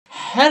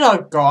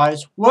Hello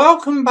guys,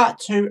 welcome back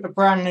to a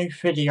brand new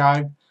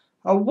video.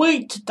 A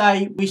week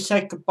today we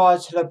said goodbye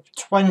to the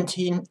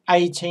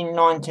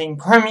 2018-19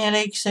 Premier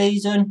League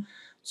season.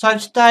 So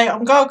today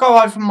I'm going to go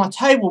over my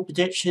table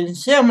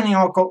predictions, see how many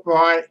I got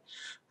right,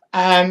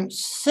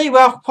 see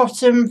where I can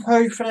possibly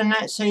improve for the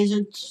next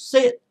season,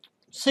 see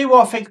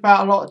what I think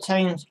about a lot of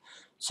teams.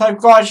 So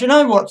guys, you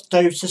know what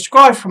to do,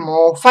 subscribe for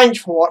more, thanks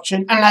for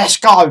watching and let's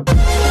go!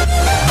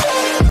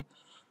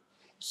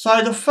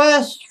 So the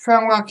first thing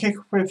I'm going to kick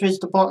off with is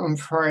the bottom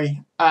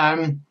three.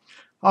 I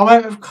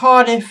went with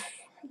Cardiff,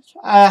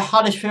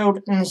 Huddersfield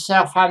and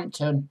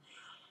Southampton.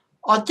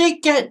 I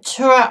did get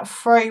 2 out of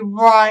 3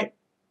 right,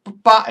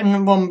 but in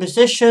the wrong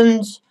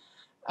positions.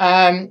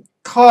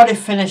 Cardiff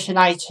finished in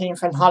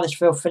 18th and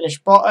Huddersfield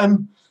finished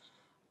bottom.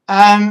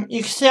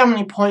 You can see how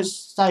many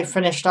points they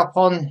finished up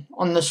on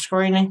the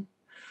screening.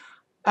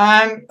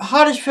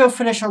 Huddersfield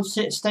finished on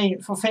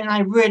 16th. I think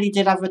they really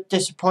did have a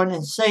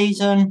disappointing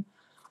season.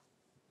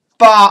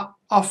 But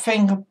I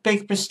think a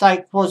big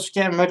mistake was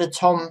getting rid of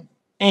Tom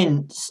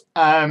Ince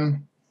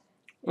in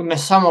the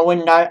summer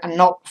window and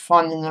not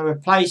finding a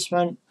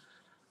replacement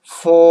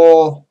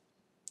for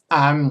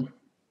Tom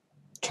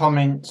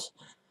Ince.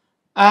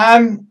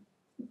 As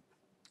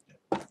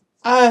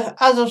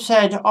I've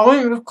said, I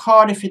went with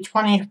Cardiff in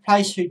 20th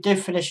place, who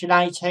did finish in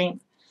 18th.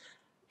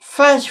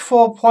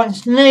 34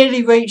 points,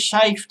 nearly reached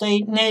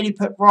safety, nearly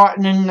put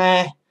Brighton in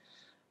there.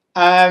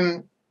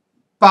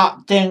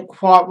 But didn't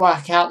quite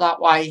work out that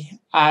way.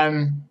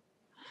 Who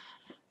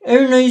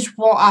knows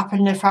what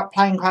happened if that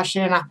plane crash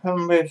didn't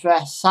happen with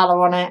Salah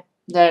on it?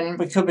 Then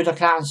we could be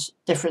looking at a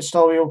different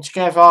story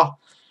altogether.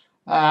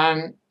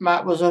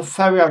 That was a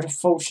very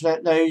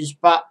unfortunate news,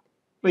 but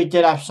we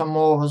did have some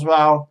more as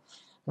well.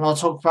 And I'll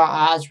talk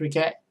about that as we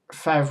get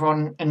further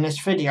on in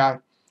this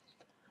video.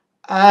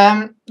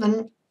 Right,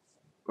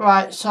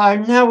 so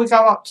now we go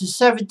up to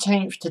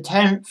 17th to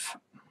 10th.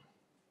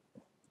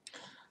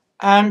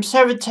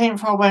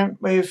 17th I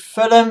went with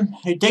Fulham,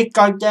 who did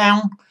go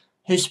down,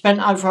 who spent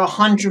over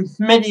 100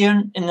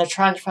 million in the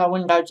transfer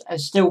windows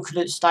and still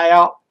couldn't stay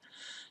up.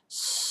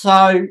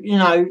 So, you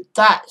know,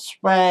 that's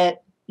where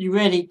you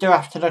really do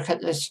have to look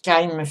at this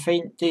game and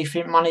think, do you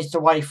think money's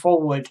the way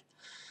forward?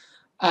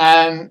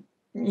 You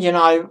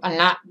know, and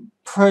that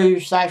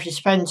proves that if you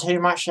spend too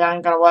much, it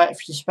ain't going to work.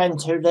 If you spend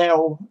too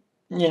little,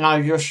 you know,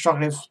 you're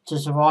struggling to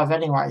survive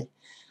anyway.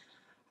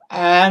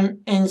 In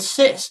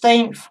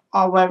 16th,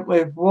 I went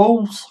with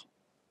Wolves.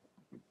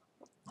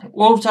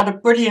 Wolves had a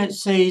brilliant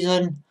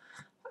season.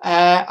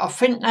 I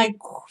think they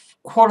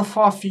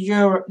qualify for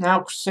Europe now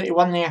because City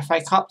won the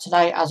FA Cup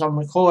today as I'm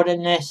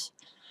recording this.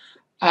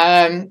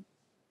 You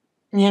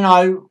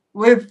know,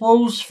 with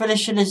Wolves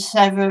finishing in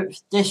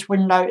 7th, this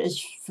window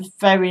is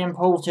very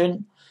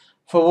important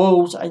for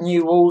Wolves and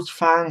you Wolves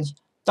fans.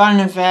 Don't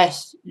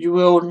invest, you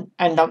will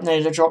end up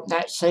near the drop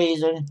next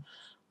season.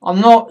 I'm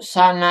not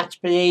saying that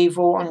to be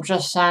evil, I'm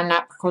just saying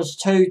that because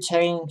two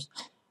teams,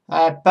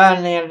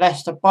 Burnley and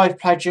Leicester, both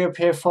played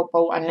European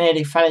football and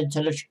nearly fell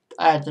into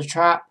the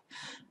trap.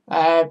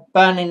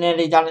 Burnley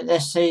nearly done it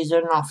this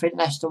season. I think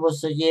Leicester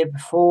was the year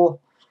before.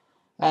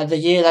 The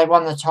year they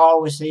won the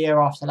title was the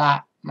year after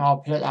that. I'll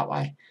put it that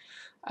way.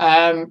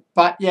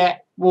 But yeah,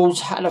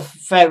 Wolves had a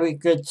very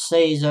good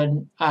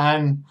season.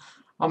 I'm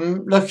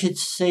looking to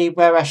see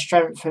where I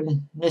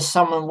strengthen this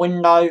summer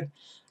window.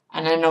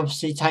 And then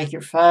obviously take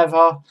it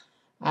further.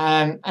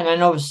 And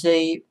then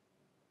obviously,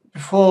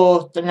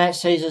 before the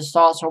next season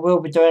starts, I will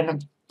be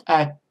doing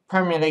a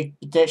Premier League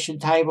prediction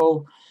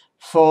table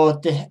for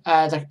the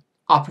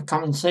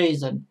up-and-coming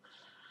season.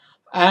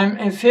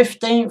 In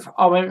 15th,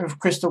 I went with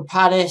Crystal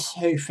Palace,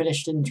 who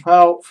finished in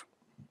 12th.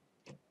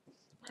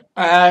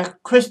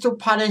 Crystal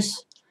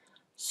Palace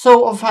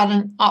sort of had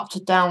an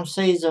up-to-down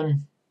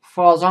season, as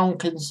far as I'm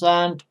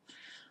concerned.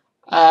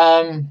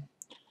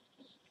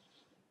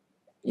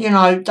 You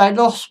know, they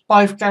lost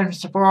both games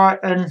to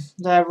Brighton,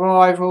 their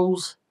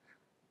rivals.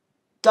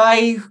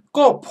 They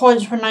got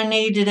points when they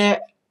needed it.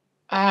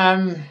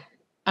 And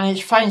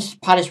it's thanks to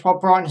Palace while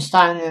Brighton are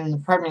standing in the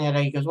Premier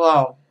League as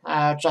well.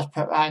 Just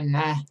put that in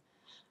there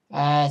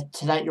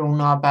to let you all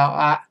know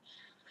about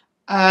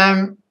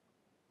that.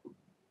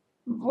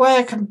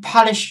 Where can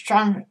Palace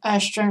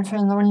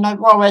strengthen the window?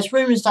 Well, there's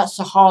rumours that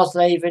Zaha's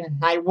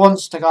leaving. He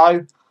wants to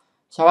go.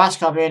 So that's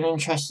going to be an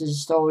interesting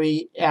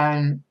story.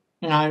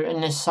 You know, in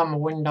this summer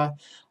window.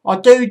 I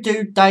do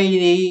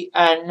daily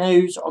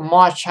news on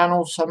my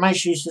channel, so make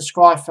sure you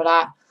subscribe for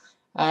that.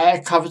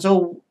 It covers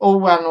all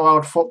around the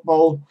world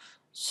football.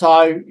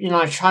 So, you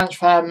know,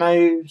 transfer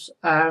moves,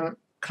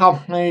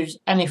 club news,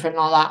 anything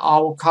like that, I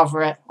will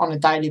cover it on a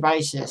daily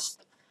basis.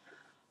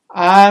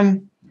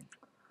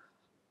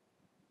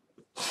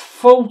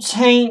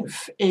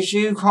 14th is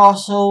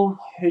Newcastle,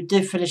 who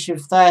did finish in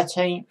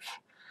 13th.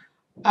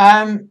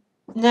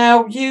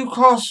 Now,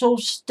 Newcastle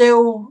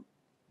still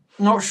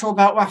not sure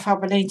about Rafael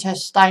Benitez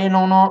staying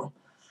or not.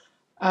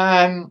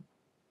 You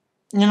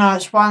know,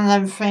 it's one of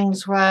them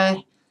things where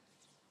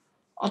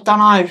I don't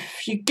know,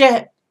 if you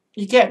get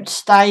to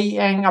stay, you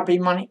ain't gonna be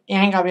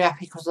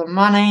happy because of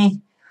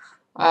money.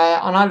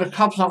 I know the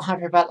club's not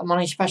happy about the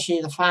money,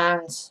 especially the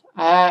fans.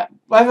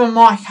 Whether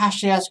Mike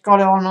Ashley has got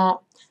it or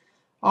not,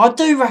 I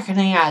do reckon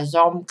he has.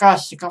 I'm going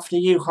to stick up for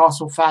the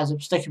Newcastle fans. I'm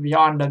sticking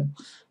behind them.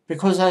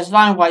 Because there's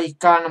no way you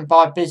go and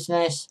buy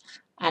business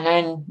and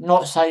then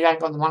not say you ain't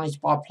got the money to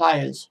buy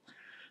players.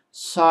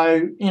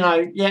 So,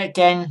 yet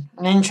again,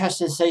 an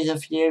interesting season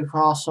for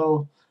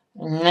Newcastle.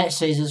 And next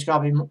season's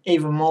going to be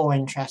even more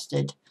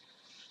interested.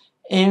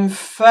 In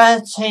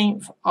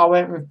 13th, I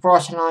went with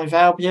Brighton &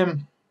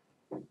 Albion,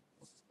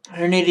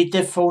 who nearly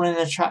did fall in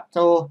the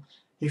trapdoor.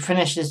 He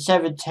finished in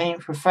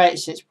 17th with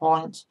 36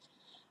 points.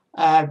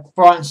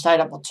 Brighton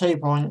stayed up by 2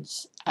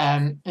 points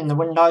in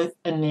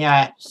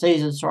the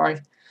season,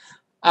 sorry.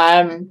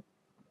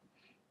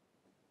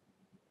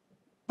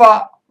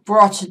 But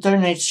Brighton do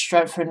need to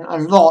strengthen a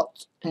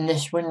lot in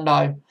this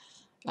window.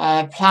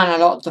 Playing a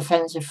lot of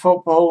defensive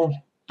football,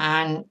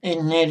 and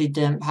it nearly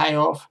didn't pay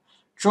off.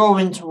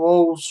 Drawing to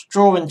Wolves,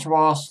 drawing to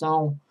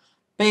Arsenal,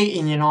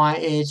 beating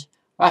United.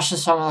 That's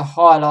just some of the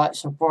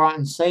highlights of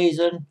Brighton's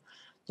season.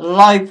 The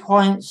low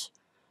points,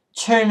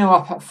 2-0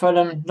 up at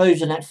Fulham,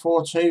 losing at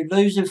 4-2,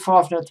 losing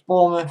 5-0 to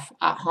Bournemouth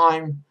at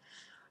home.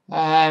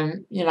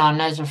 And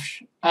there's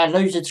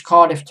losing to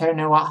Cardiff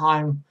 2-0 at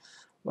home.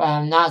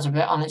 That's a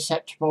bit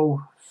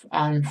unacceptable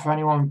for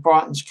anyone with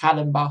Brighton's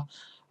calibre.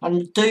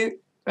 And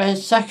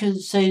second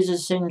season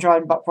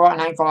syndrome, but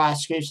Brighton ain't got an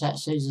excuse that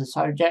season.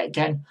 So yet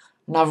again,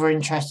 another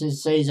interesting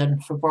season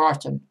for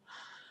Brighton.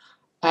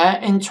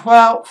 In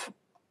 12th,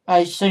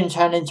 they soon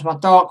turned into my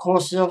dark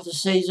horses of the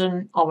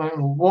season. I went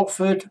with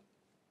Watford.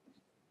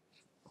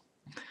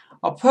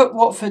 I put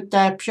Watford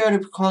there purely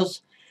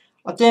because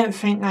I didn't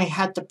think they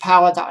had the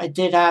power that I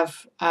did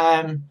have,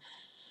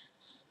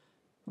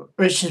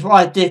 which is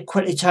why I did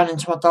quickly turn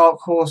into my dark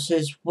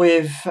horses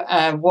with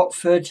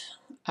Watford.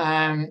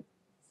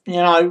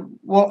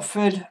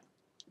 Watford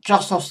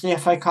just lost the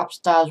FA Cup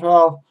today as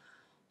well.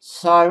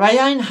 So they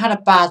ain't had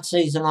a bad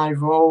season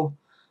overall.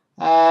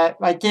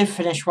 They did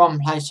finish one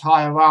place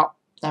higher up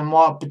than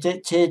what I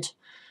predicted.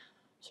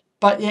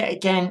 But yet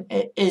again,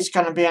 it is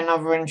going to be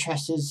another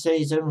interesting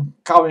season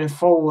going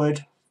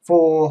forward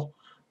for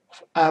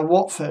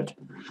Watford.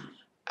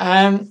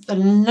 The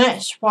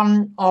next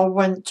one I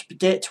went to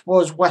predict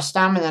was West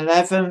Ham in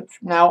 11th.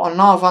 Now, I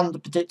know I've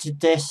under-predicted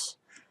this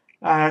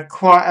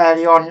quite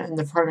early on in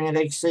the Premier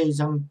League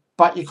season,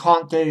 but you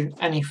can't do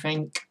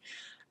anything.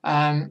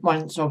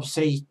 Once,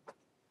 obviously,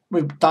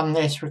 we've done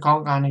this, we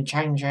can't go and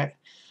change it.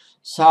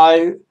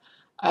 So,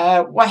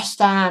 West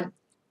Ham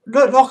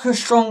look like a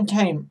strong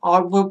team. I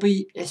will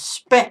be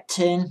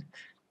expecting,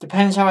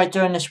 depends how I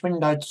do in this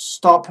window, to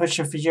start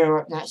pushing for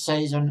Europe next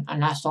season,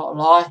 and that's not a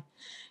lie.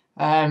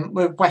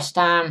 With West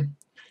Ham,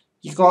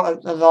 you've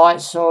got the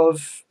likes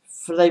of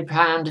Felipe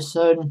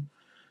Anderson,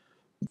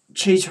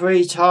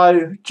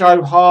 Chicharito,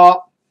 Joe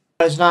Hart.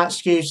 There's no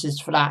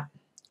excuses for that.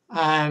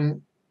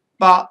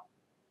 But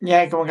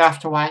yeah, we're going to have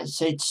to wait and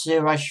see to see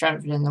where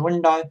strengthen in the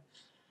window.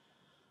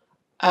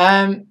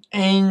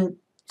 In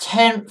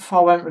 10th, I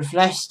went with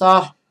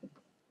Leicester.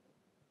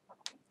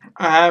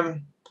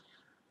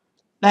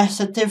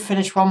 Leicester did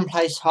finish one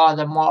place higher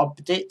than what I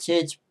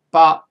predicted,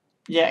 but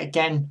yet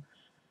again,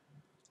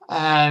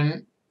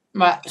 that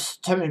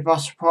took me by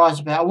surprise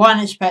a bit. I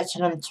wasn't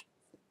expecting them to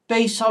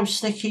be so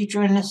sticky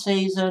during the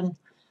season,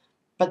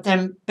 but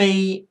then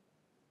be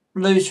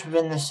loose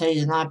within the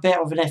season. They're a bit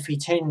of an iffy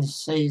team this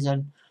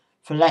season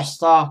for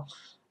Leicester.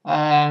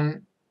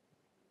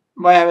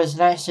 Whereas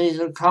next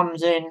season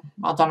comes in,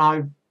 I don't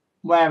know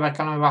where they're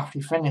going to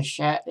roughly finish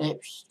yet.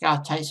 It's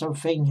going to take some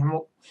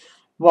thinking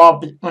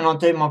when I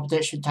do my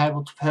prediction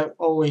table to put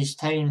all these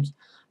teams.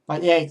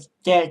 But yeah,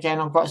 again,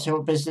 I've got to see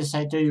what business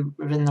they do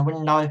within the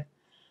window.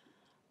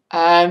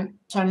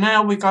 So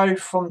now we go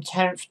from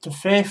 10th to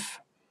 5th.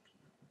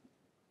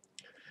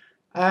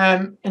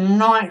 In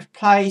 9th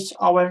place,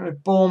 I went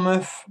with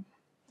Bournemouth.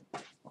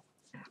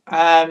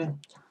 Bournemouth,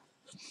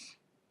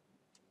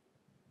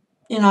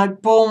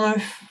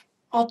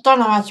 I don't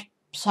know how to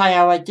say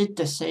how they did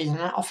this season.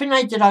 I think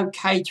they did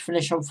okay to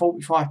finish on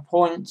 45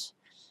 points.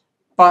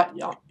 But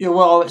you're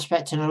well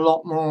expecting a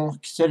lot more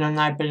considering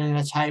they've been in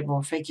the table.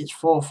 I think it's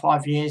 4 or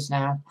 5 years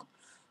now.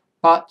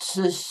 But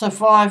to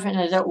survive in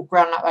a little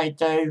ground that they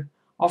do,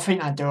 I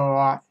think they do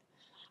alright.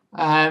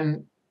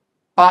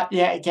 But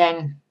yet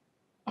again,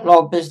 a lot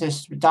of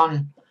business to be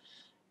done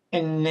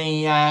in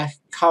the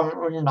current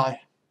window.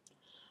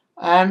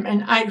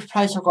 In 8th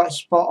place, I've got a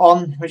spot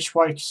on, which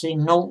way you can see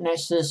North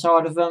next to the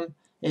side of them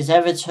is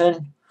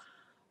Everton.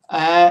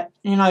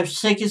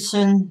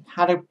 Sigurdsson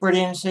had a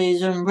brilliant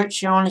season.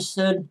 Richie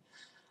Arneson,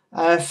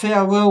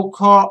 Theo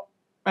Wilcott,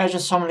 they're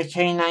just some of the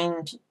key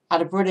names,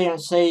 had a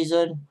brilliant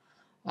season.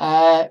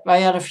 They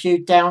had a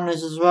few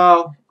downers as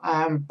well,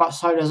 but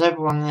so does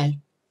everyone this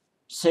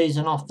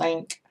season, I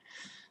think.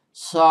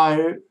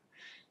 So,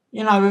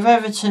 with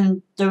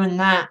Everton doing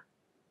that,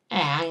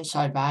 it ain't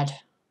so bad.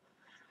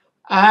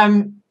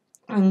 In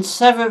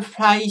 7th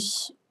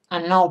place,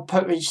 and I'll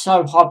put it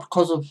so high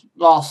because of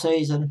last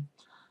season,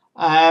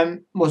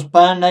 was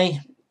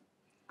Burnley.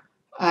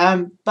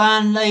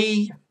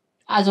 Burnley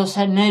as I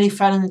said, nearly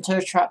fell into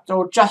a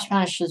trapdoor, just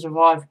managed to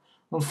survive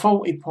on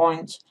 40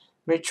 points,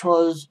 which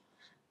was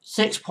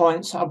 6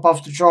 points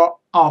above the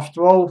drop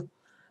after all.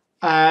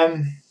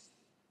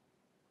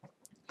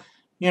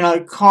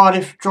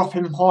 Cardiff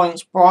dropping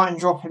points, Brighton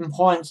dropping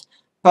points,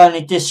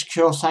 Burnley did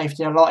secure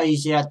safety a lot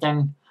easier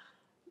than,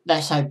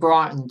 let's say,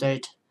 Brighton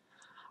did.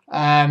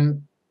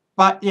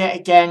 But yet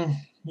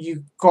again,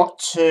 you've got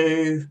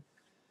to...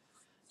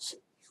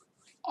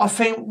 I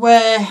think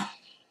where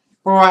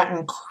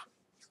Brighton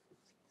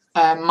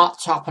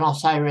mucked up, and I'll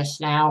say this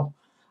now,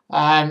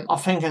 I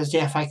think it was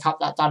the FA Cup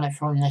that done it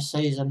for them this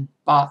season.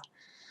 But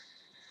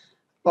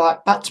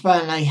right, back to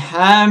Burnley.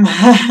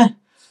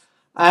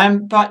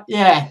 But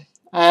yeah,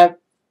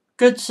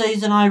 good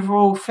season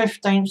overall.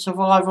 15th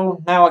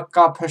survival. Now I've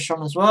got to push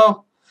on as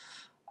well.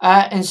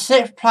 In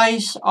 6th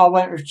place, I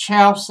went with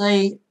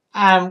Chelsea,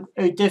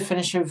 who did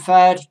finish in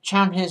 3rd.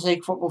 Champions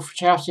League football for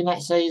Chelsea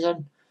next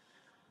season.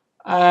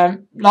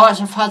 Likes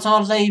of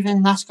Hazard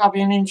leaving, that's going to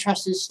be an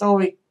interesting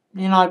story,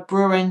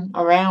 brewing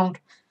around.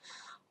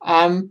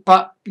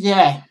 But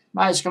yeah,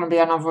 that's going to be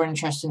another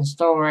interesting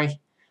story.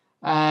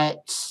 To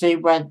see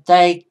where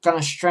they're going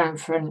to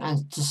strengthen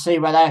and to see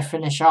where they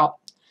finish up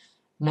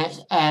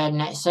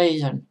next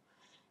season.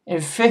 In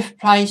 5th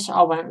place,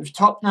 I went with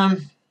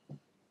Tottenham.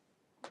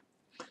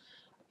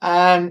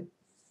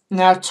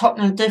 Now,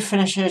 Tottenham did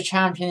finish their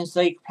Champions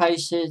League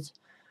places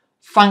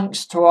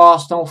thanks to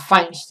Arsenal,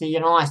 thanks to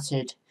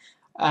United.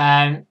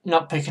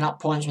 Not picking up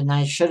points when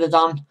they should have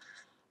done.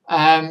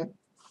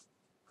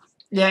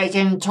 Yeah,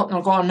 again,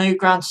 Tottenham got a new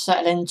ground to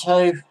settle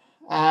into.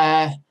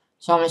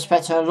 So I'm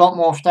expecting a lot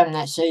more of them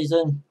next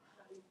season.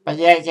 But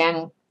yeah,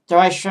 again, do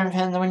I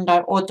strengthen the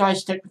window or do I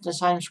stick with the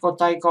same squad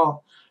they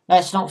got?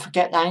 Let's not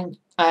forget they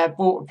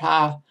bought a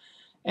player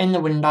in the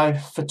window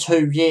for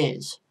 2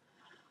 years.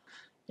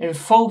 In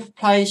 4th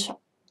place,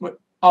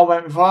 I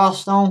went with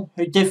Arsenal,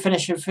 who did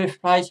finish in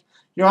 5th place.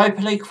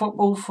 Europa League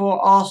football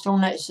for Arsenal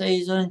next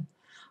season.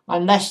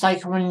 Unless they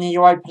can win the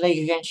Europa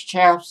League against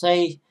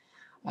Chelsea.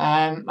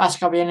 That's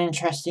going to be an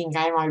interesting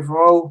game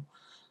overall.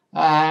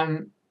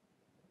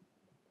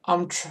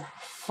 I'm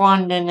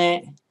finding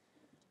it.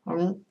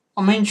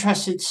 I'm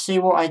interested to see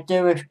what they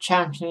do if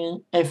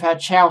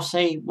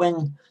Chelsea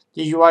win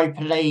the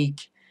Europa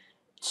League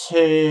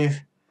to,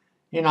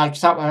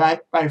 because that way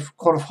they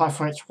qualify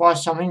for it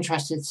twice. So I'm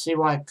interested to see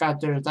what they're going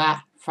to do with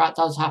that if that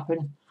does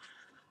happen.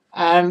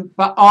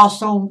 But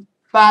Arsenal,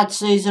 bad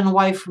season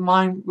away from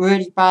home,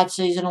 really bad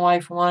season away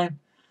from home.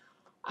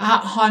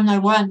 At home they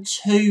weren't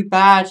too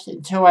bad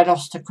until they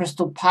lost to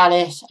Crystal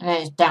Palace, and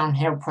it's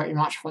downhill pretty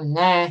much from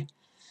there.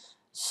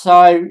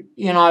 So,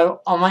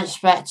 I'm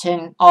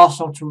expecting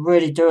Arsenal to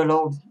really do a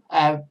lot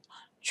of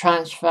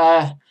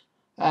transfers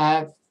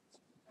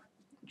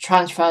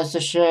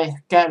this year,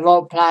 get a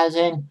lot of players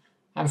in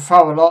and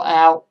throw a lot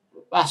out.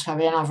 That's going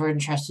to be another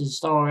interesting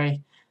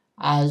story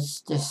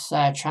as this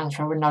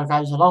transfer window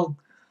goes along.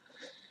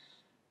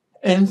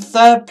 In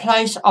 3rd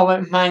place, I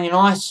went with Man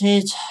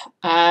United.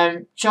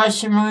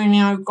 Jose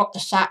Mourinho got the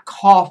sack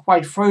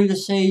halfway through the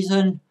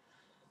season.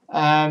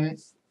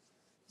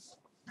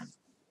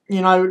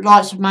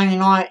 Likes of Man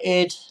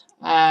United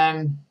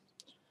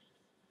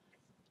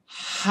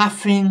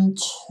having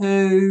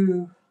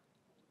to,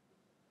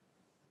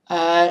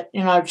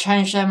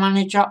 change their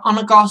manager.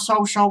 Ole Gunnar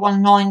Solskjaer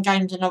won 9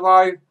 games in a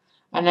row,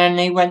 and then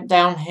he went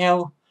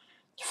downhill.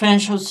 To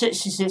finish with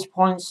 66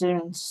 points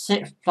in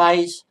 6th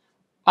place.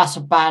 That's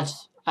a bad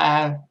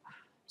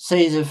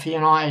season for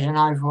United and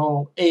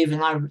overall, even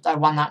though they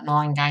won that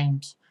 9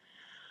 games.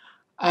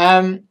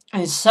 In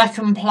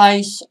 2nd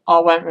place, I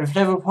went with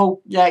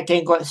Liverpool. Yeah,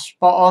 again, got it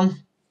spot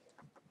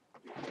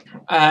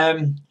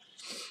on.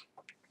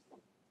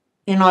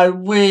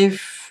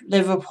 With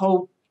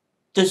Liverpool,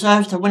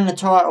 deserves to win the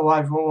title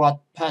overall, I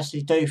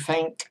personally do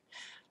think.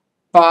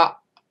 But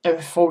it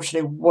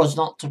unfortunately was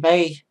not to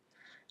be.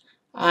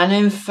 And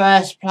in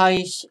 1st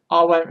place,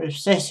 I went with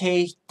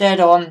City. Dead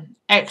on.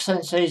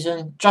 Excellent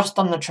season. Just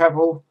on the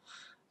treble.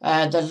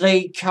 The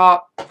League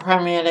Cup,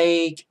 Premier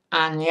League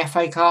and the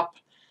FA Cup.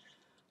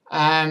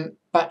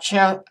 But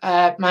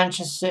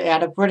Manchester City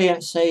had a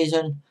brilliant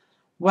season.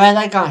 Where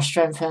they're going to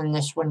strengthen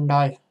this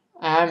window.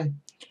 But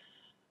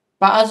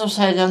as I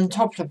said on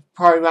top of the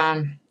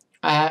programme,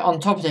 on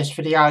top of this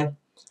video,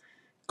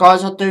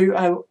 guys, I do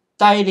a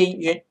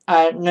daily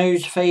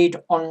news feed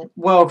on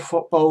world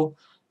football.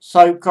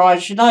 So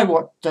guys, you know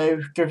what to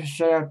do. Give us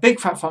a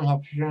big fat thumbs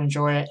up if you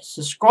enjoy it.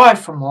 Subscribe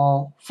for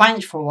more.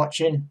 Thanks for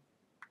watching.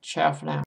 Ciao for now.